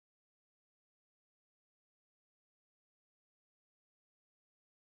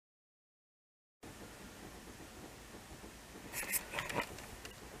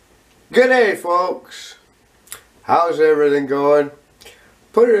G'day folks, how's everything going?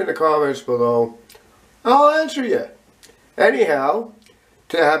 Put it in the comments below, I'll answer you. Anyhow,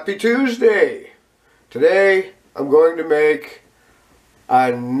 happy Tuesday. Today I'm going to make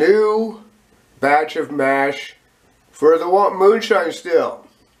a new batch of mash for the moonshine still.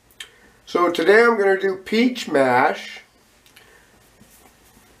 So today I'm going to do peach mash,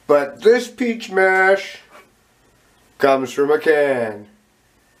 but this peach mash comes from a can.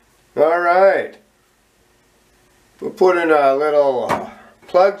 Alright, we'll put in a little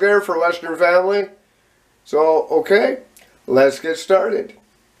plug there for Western Family. So, okay, let's get started.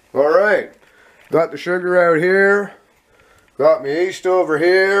 Alright, got the sugar out here, got my yeast over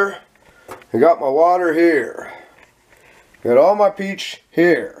here, I got my water here, got all my peach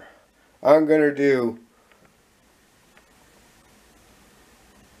here. I'm going to do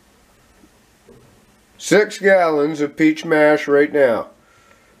 6 gallons of peach mash right now.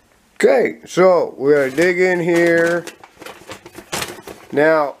 Okay, so we're going to dig in here.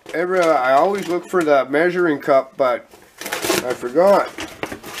 Now, I always look for the measuring cup, but I forgot.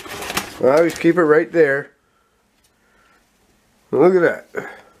 I always keep it right there. Look at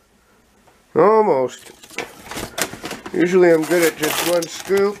that. Almost. Usually I'm good at just 1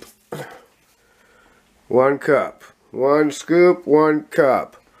 scoop, 1 cup. 1 scoop, 1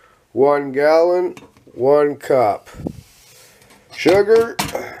 cup. 1 gallon, 1 cup. Sugar.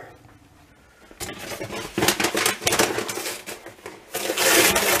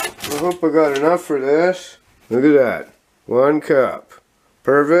 I hope I got enough for this. Look at that. 1 cup.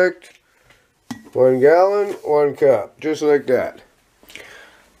 Perfect. 1 gallon, 1 cup. Just like that.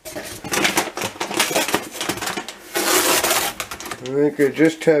 I think I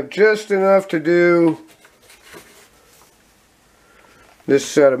just have just enough to do this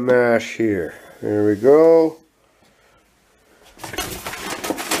set of mash here. There we go.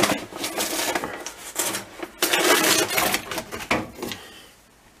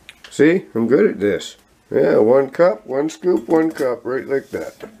 See, I'm good at this. Yeah, 1 cup, 1 scoop, 1 cup, right like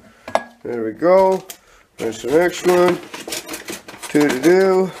that. There we go. That's the next one. 2 to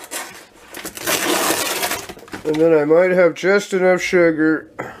do. And then I might have just enough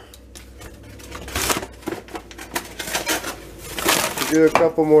sugar to do a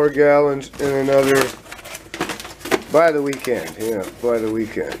couple more gallons in another, by the weekend. Yeah, by the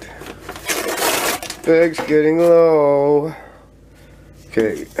weekend. Bag's getting low.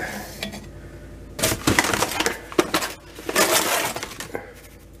 Okay.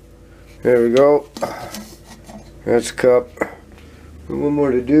 There we go. That's a cup. One more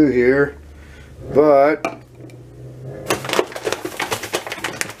to do here, but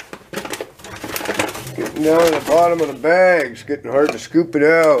getting down to the bottom of the bag, it's getting hard to scoop it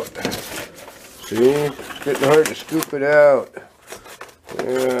out. See, it's getting hard to scoop it out.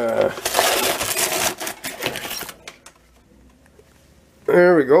 Yeah.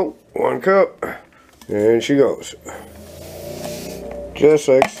 There we go. 1 cup, and she goes, just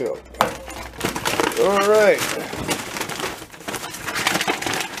like so. Alright,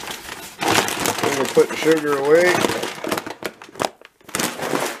 I'm going to put the sugar away.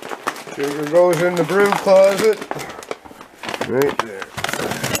 Sugar goes in the brew closet, right there.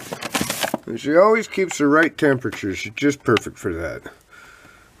 And she always keeps the right temperature. She's just perfect for that.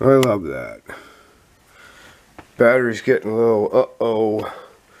 I love that. Battery's getting low. Uh-oh.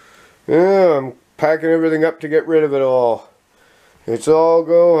 Yeah, I'm packing everything up to get rid of it all. It's all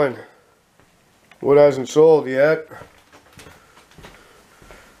going. What hasn't sold yet?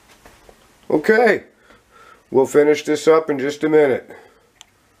 Okay, we'll finish this up in just a minute.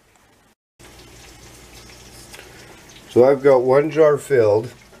 So I've got 1 jar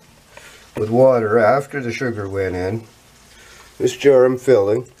filled with water after the sugar went in. This jar I'm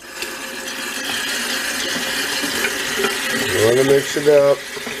filling. You want to mix it up.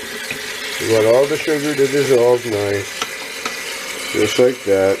 You want all the sugar to dissolve nice. Just like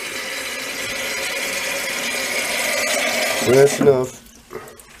that. And that's enough,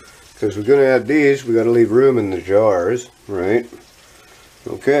 because we're going to add these, we got to leave room in the jars, right?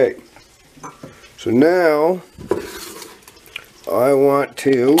 Okay, so now I want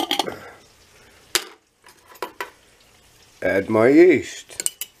to add my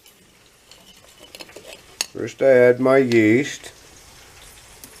yeast. First I add my yeast.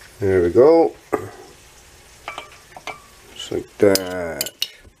 There we go. Just like that.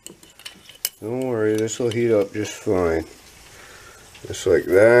 Don't worry, this will heat up just fine. Just like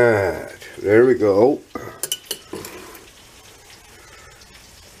that. There we go.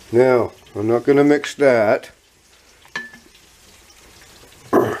 Now, I'm not going to mix that.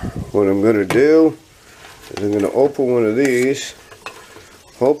 What I'm going to do is I'm going to open one of these,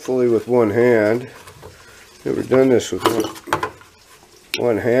 hopefully with one hand. Never done this with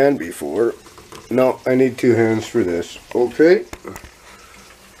one hand before. No, I need two hands for this. Okay.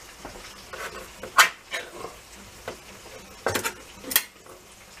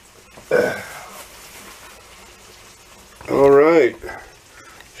 Alright.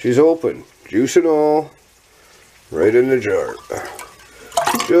 She's open. Juice and all. Right in the jar.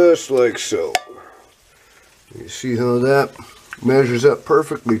 Just like so. You see how that measures up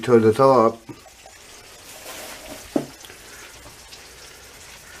perfectly to the top.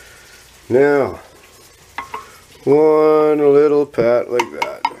 Now, one little pat like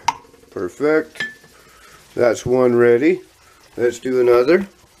that. Perfect. That's one ready. Let's do another.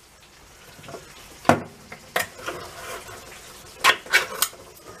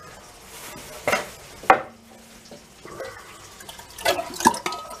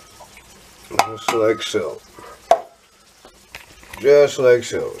 Just like so. Just like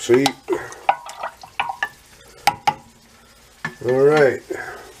so. See? Alright.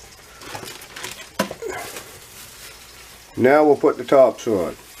 Now we'll put the tops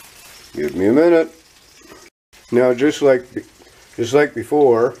on. Give me a minute. Now just like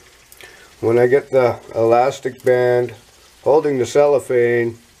before, when I get the elastic band holding the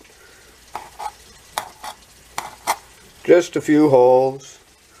cellophane, just a few holes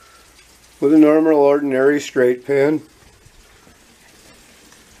with a normal ordinary straight pin.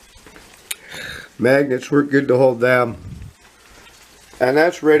 Magnets work good to hold them. And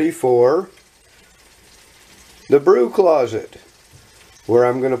that's ready for the brew closet, where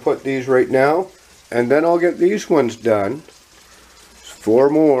I'm going to put these right now, and then I'll get these ones done. Four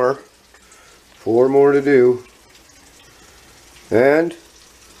more to do, and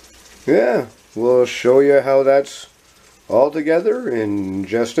yeah, we'll show you how that's all together in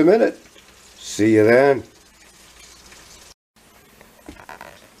just a minute. See you then.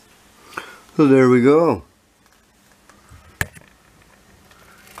 So there we go.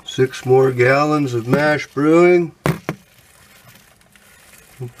 6 more gallons of mash brewing.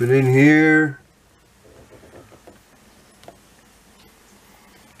 Put it in here.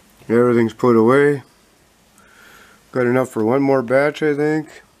 Everything's put away. Got enough for one more batch, I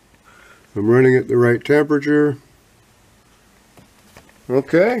think. I'm running at the right temperature.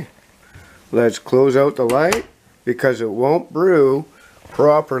 Okay. Let's close out the light, because it won't brew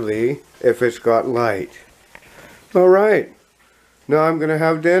properly if it's got light. Alright. Now I'm going to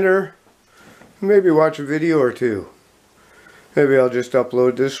have dinner, maybe watch a video or two. Maybe I'll just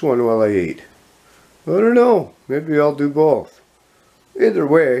upload this one while I eat. I don't know, maybe I'll do both. Either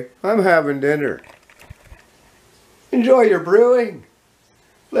way, I'm having dinner. Enjoy your brewing.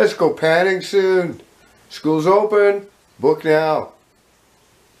 Let's go panning soon. School's open, book now.